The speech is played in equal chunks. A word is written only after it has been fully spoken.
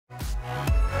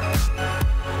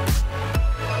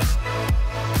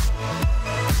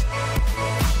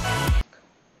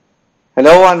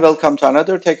Hello and welcome to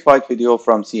another TechBite video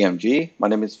from CMG. My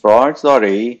name is Faraj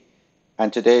Zari,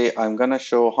 and today I'm going to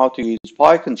show how to use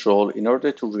PyControl in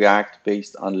order to react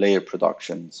based on layer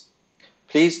productions.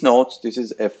 Please note this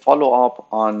is a follow-up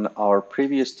on our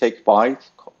previous TechBite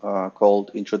called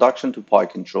Introduction to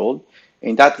PyControl.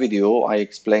 In that video, I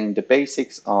explained the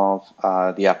basics of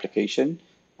the application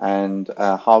and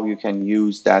how you can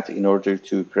use that in order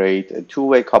to create a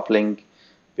two-way coupling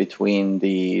between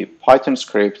the Python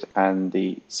script and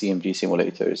the CMG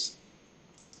simulators.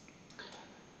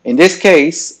 In this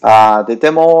case, the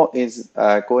demo is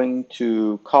going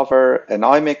to cover an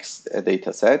IMEX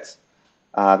dataset.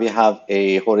 We have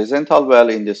a horizontal well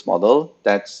in this model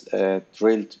that's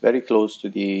drilled very close to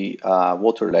the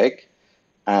water leg,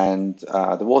 and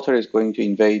the water is going to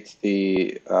invade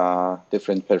the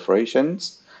different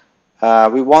perforations.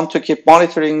 We want to keep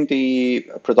monitoring the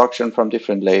production from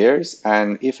different layers,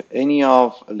 and if any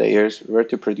of layers were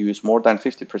to produce more than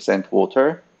 50%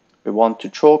 water, we want to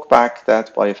choke back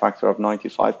that by a factor of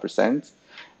 95%,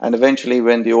 and eventually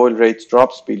when the oil rate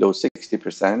drops below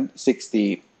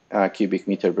 60 cubic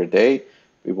meter per day,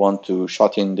 we want to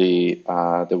shut in the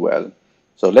well.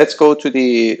 So let's go to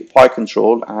the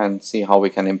PyControl and see how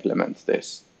we can implement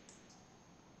this.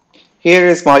 Here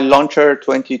is my launcher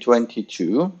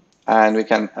 2022. And we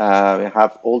can we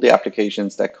have all the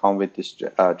applications that come with this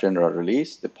general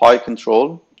release. The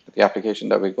PyControl, the application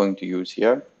that we're going to use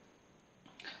here,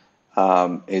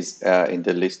 is in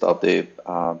the list of the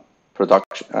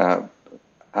production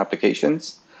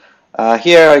applications.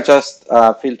 Here I just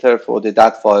filter for the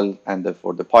DAT file and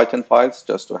for the Python files,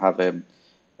 just to have a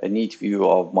neat view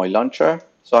of my launcher.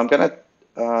 So I'm going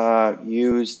to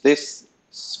use this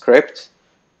script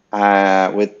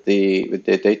with the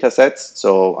data sets.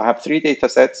 So I have three data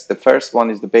sets. The first one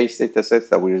is the base data sets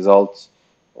that we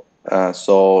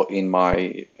saw in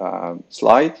my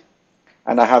slide.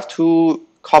 And I have two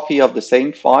copies of the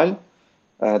same file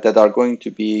that are going to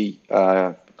be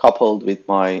coupled with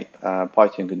my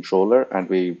Python controller, and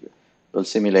we will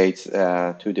simulate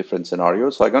two different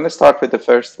scenarios. So I'm going to start with the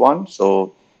first one.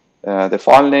 So the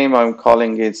file name I'm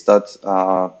calling is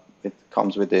it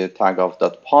comes with the tag of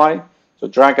 .py. So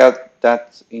drag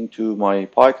that into my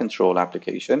PyControl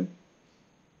application.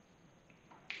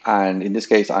 And in this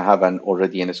case, I have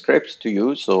already a script to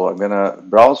use. So I'm going to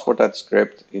browse for that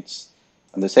script. It's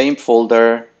in the same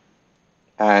folder,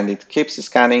 and it keeps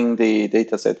scanning the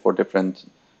dataset for different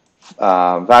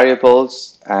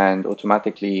variables and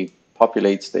automatically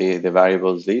populates the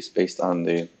variables list based on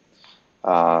the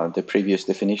previous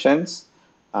definitions.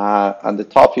 On the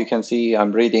top, you can see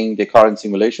I'm reading the current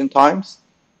simulation times.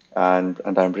 And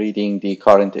I'm reading the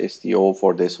current STO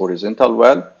for this horizontal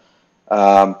well.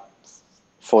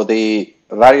 For the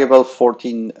variable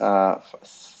 14,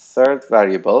 third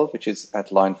variable, which is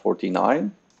at line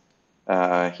 49,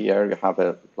 here you have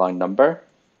a line number.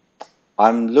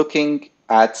 I'm looking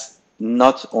at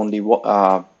not only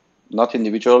not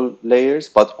individual layers,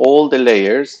 but all the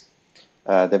layers,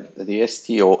 the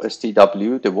STO,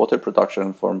 STW, the water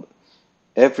production from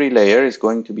every layer is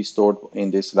going to be stored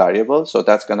in this variable. So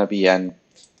that's going to be an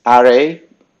array,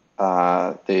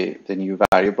 the new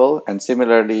variable. And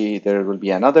similarly, there will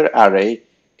be another array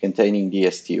containing the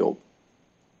STO.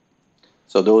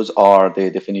 So those are the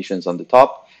definitions on the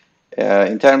top.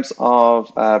 In terms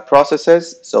of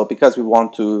processes, so because we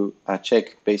want to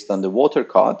check based on the water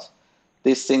cut,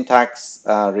 this syntax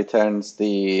returns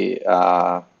the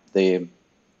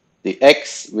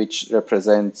X, which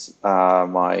represents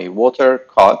my water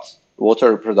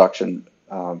production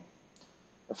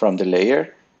from the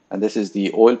layer, and this is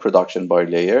the oil production by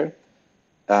layer.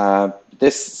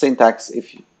 This syntax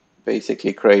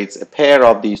basically creates a pair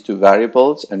of these two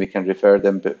variables, and we can refer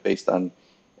them based on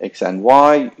X and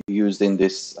Y used in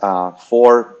this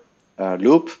for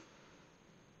loop.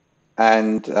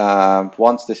 And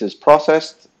once this is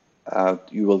processed,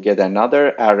 you will get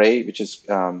another array which is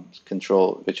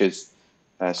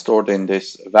stored in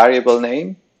this variable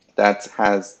name that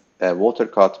has a water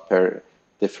cut per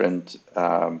different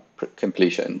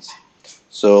completions.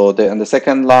 So on the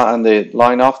second line, on the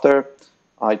line after,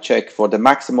 I check for the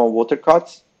maximum water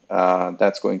cut.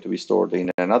 That's going to be stored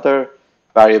in another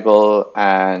variable.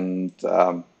 And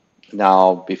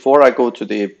now, before I go to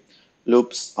the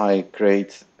loops, I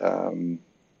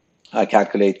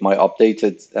calculate my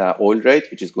updated oil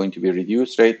rate, which is going to be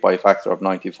reduced rate by a factor of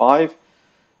 95.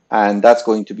 And that's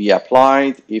going to be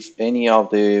applied if any of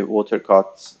the water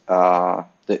cuts,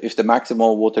 if the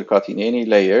maximal water cut in any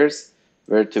layers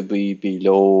were to be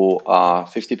below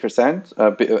 50%,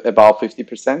 above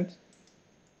 50%.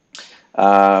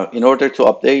 In order to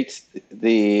update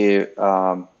the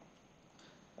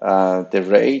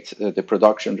the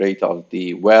production rate of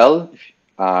the well.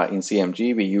 In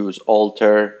CMG, we use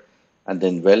alter and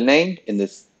then well name. In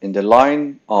the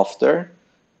line after,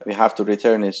 we have to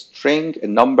return a string, a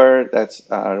number that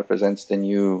represents the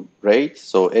new rate.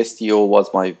 So STO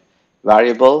was my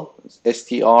variable.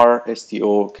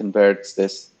 STO converts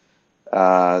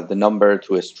the number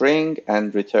to a string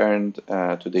and returned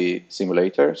to the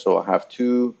simulator. So I have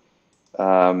two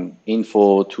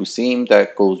info to sim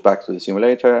that goes back to the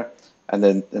simulator, and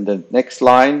then in the next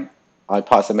line I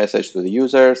pass a message to the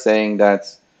user saying that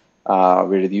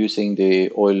we're reducing the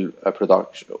oil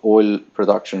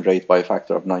production rate by a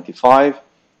factor of 95.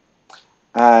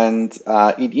 And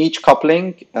in each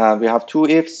coupling we have two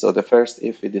ifs. So the first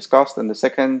if we discussed, and the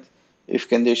second if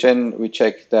condition we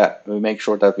check that we make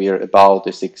sure that we are about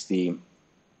the 60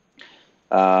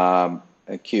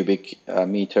 cubic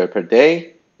meter per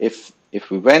day. If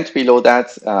we went below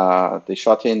that, the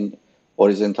shut-in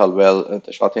horizontal well,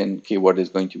 the shut-in keyword is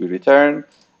going to be returned,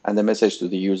 and the message to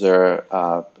the user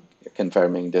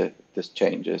confirming these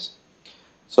changes.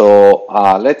 So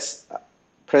let's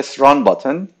press run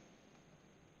button,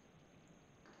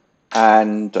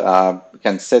 and we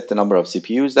can set the number of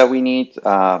CPUs that we need.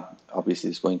 Obviously,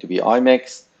 it's going to be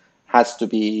IMEX. Has to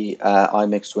be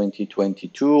IMEX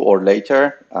 2022 or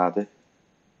later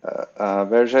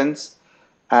versions.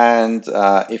 And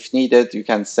if needed, you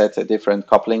can set a different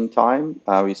coupling time.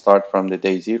 We start from the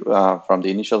day zero, from the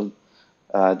initial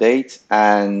date,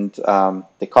 and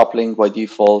the coupling by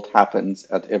default happens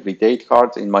at every date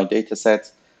card. In my data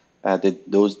set,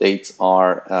 those dates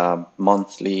are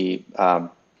monthly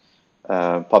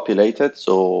populated.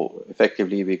 So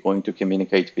effectively, we're going to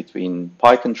communicate between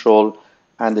PyControl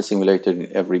and the simulator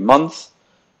every month.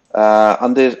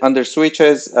 Under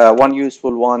switches, one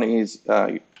useful one is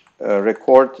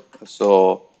record.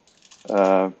 So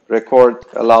record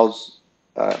allows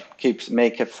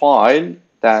make a file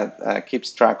that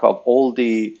keeps track of all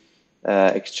the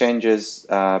exchanges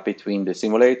between the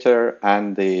simulator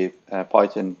and the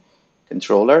Python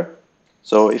controller.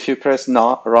 So if you press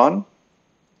run,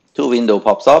 two window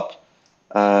pops up.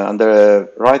 On the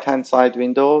right-hand side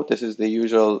window, this is the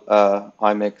usual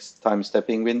IMEX time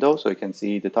stepping window. So you can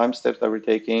see the time steps that we're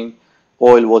taking,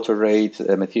 oil, water rate,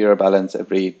 material balance,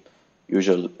 every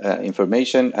usual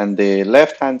information. And the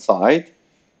left-hand side,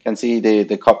 you can see the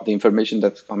information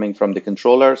that's coming from the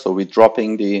controller. So we're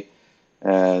dropping the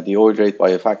oil rate by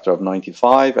a factor of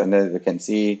 95, and then we can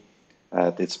see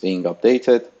it's being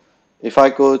updated. If I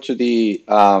go to the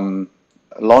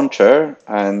launcher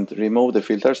and remove the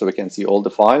filter so we can see all the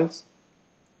files,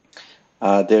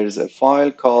 there's a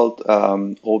file called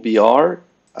OBR.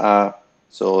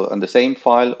 So on the same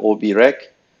file, OBREC.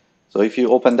 So if you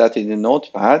open that in the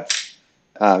notepad,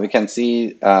 we can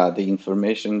see the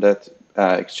information that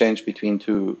exchanged between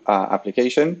two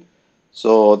applications.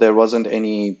 So there wasn't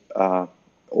any,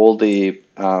 all the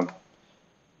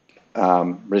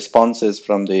responses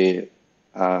from the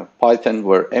Python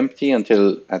were empty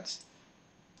until at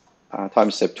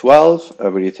time step 12,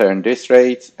 we returned this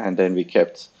rate, and then we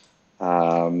kept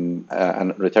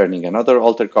and returning another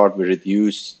alter card. We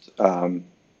reduced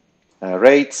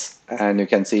rates, and you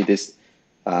can see this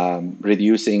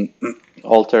reducing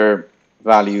alter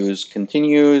values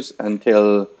continues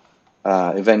until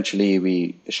eventually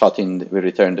we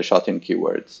return the shut-in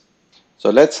keywords. So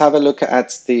let's have a look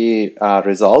at the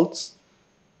results.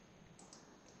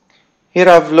 Here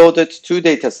I've loaded two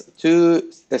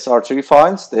SR3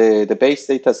 files, the base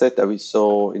data set that we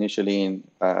saw initially in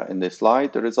the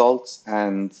slide, the results,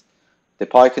 and the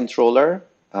PyController,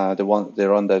 the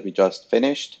run that we just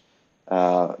finished,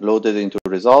 loaded into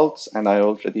results, and I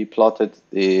already plotted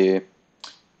the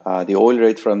oil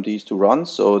rate from these two runs.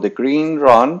 So the green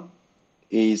run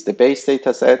is the base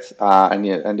data set, and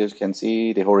as you can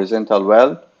see, the horizontal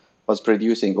well was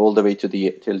producing all the way to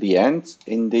till the end.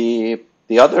 In the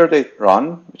other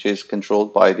run, which is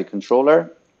controlled by the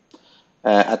controller,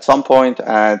 at some point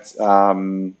after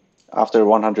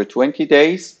 120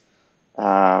 days,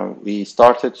 we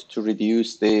started to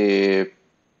reduce the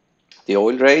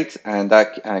oil rate, and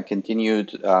that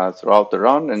continued throughout the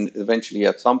run. And eventually,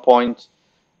 at some point,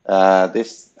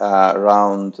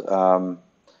 around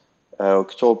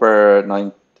October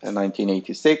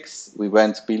 1986, we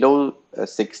went below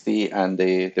 60, and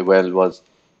the well was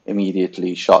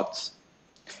immediately shut.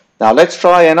 Now let's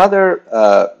try another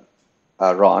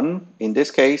run. In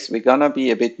this case, we're gonna be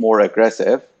a bit more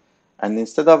aggressive, and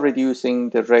instead of reducing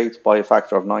the rate by a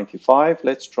factor of 95,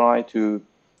 let's try to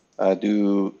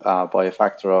do by a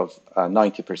factor of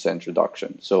 90%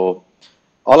 reduction. So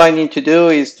all I need to do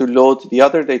is to load the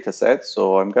other data set.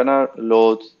 So I'm gonna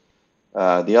load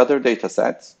the other data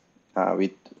sets.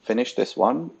 We finish this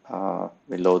one,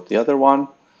 we load the other one,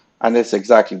 and it's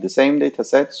exactly the same data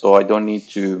set, so I don't need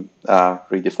to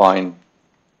redefine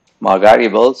my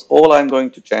variables. All I'm going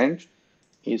to change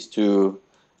is to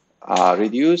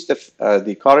reduce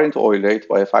the current oil rate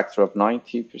by a factor of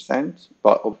 90%,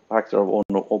 but a factor of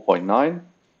 0.9.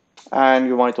 And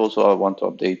you might also want to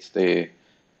update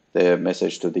the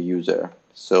message to the user.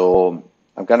 So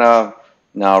I'm gonna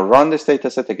now run this data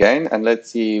set again, and let's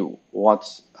see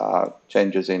what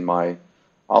changes in my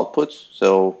output.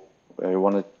 So I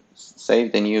want to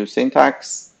save the new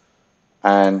syntax,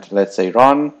 and let's say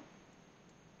run.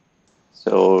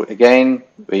 So again,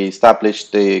 we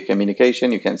established the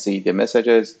communication. You can see the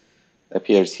messages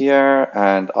appears here,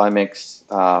 and IMEX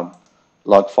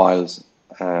log files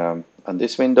on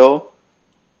this window.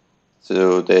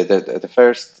 So the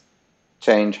first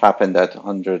change happened at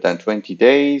 120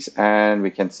 days, and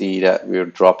we can see that we're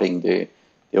dropping the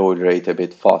oil rate a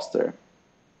bit faster.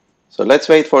 So let's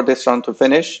wait for this run to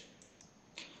finish.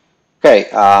 Okay,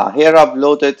 here I've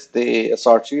loaded the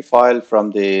SRG file from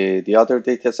the other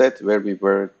dataset where we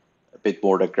were a bit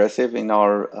more aggressive in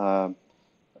our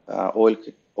oil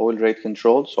rate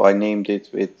control. So I named it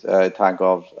with a tag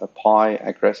of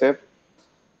PyAggressive.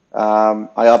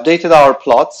 I updated our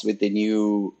plots with the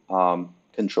new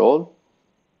control.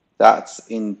 That's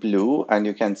in blue, and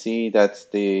you can see that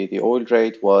the oil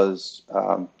rate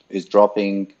is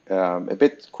dropping a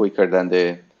bit quicker than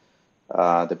the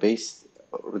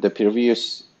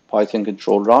previous Python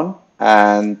control run.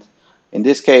 And in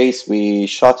this case, we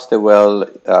shut the well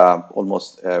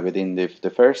almost within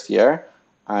the first year,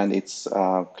 and it's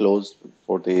closed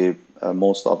for the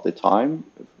most of the time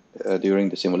during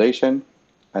the simulation,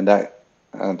 and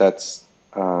that's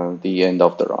the end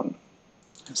of the run.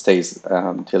 It stays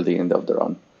till the end of the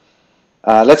run.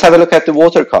 Let's have a look at the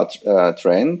water cut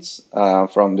trends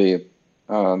from the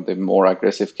more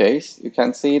aggressive case. You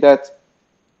can see that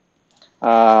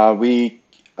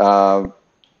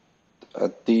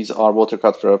these are water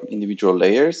cut from individual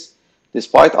layers.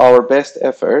 Despite our best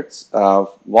efforts,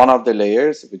 one of the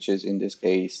layers, which is in this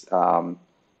case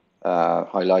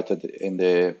highlighted in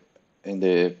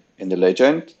the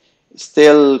legend,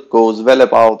 still goes well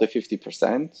above the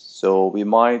 50%. So we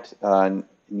might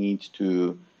need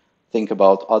to think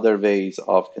about other ways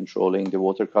of controlling the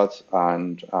water cut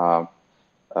and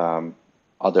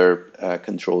other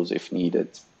controls if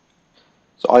needed.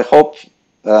 So I hope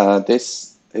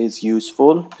this is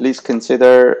useful. Please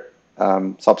consider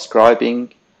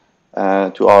subscribing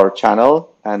to our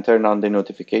channel and turn on the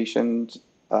notifications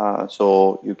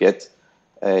so you get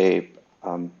a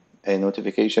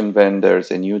notification when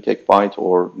there's a new TechByte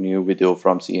or new video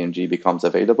from CMG becomes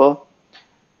available.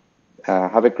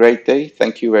 Have a great day.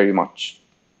 Thank you very much.